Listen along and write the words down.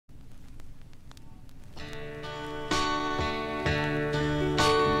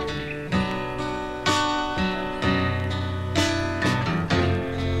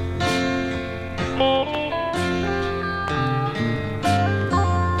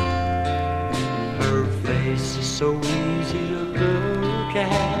face is so easy to look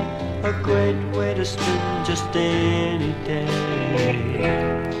at, a great way to spend just any day.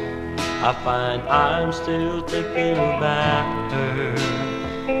 I find I'm still thinking about her,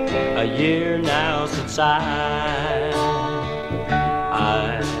 a year now since I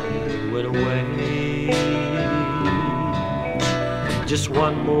went away. Just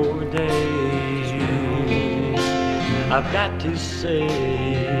one more day, I've got to say.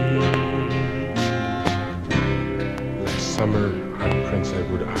 Last summer on Prince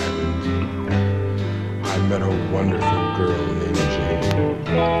Edward Island, I met a wonderful girl named Jayne.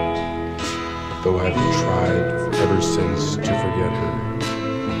 Though I've tried ever since to forget her,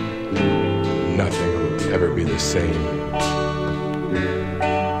 nothing will ever be the same.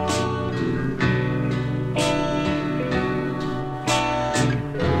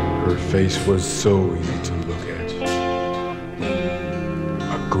 Her face was so easy to look at,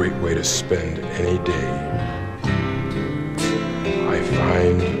 a great way to spend any day. I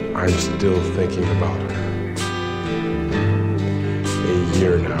find I'm still thinking about her, a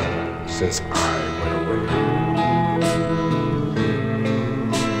year now since I went away.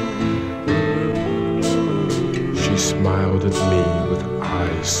 She smiled at me with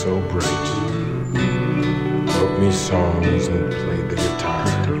eyes so bright, wrote me songs and played the guitar.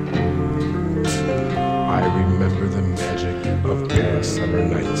 I remember the magic of past summer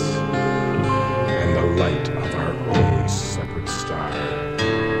nights and the light of our own separate star.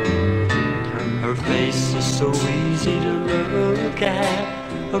 Her face is so easy to look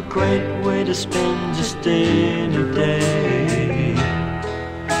at, a great way to spend just any day.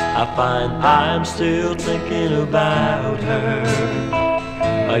 I find I'm still thinking about her,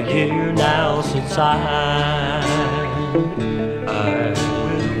 a year now since I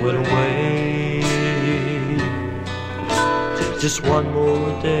went away. Just one more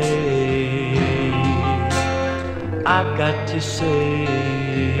day, I've got to say.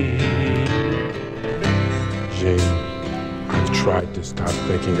 Jayne, I've tried to stop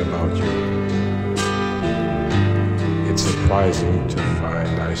thinking about you. It's surprising to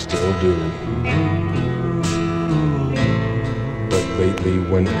find I still do. But lately,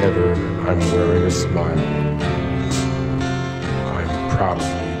 whenever I'm wearing a smile, I'm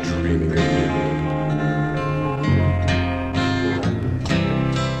probably dreaming of you.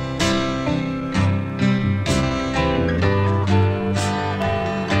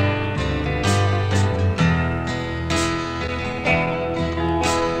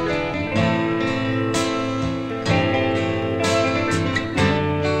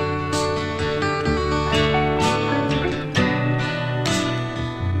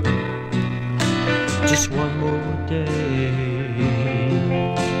 Just one more day,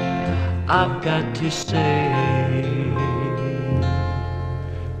 I've got to say.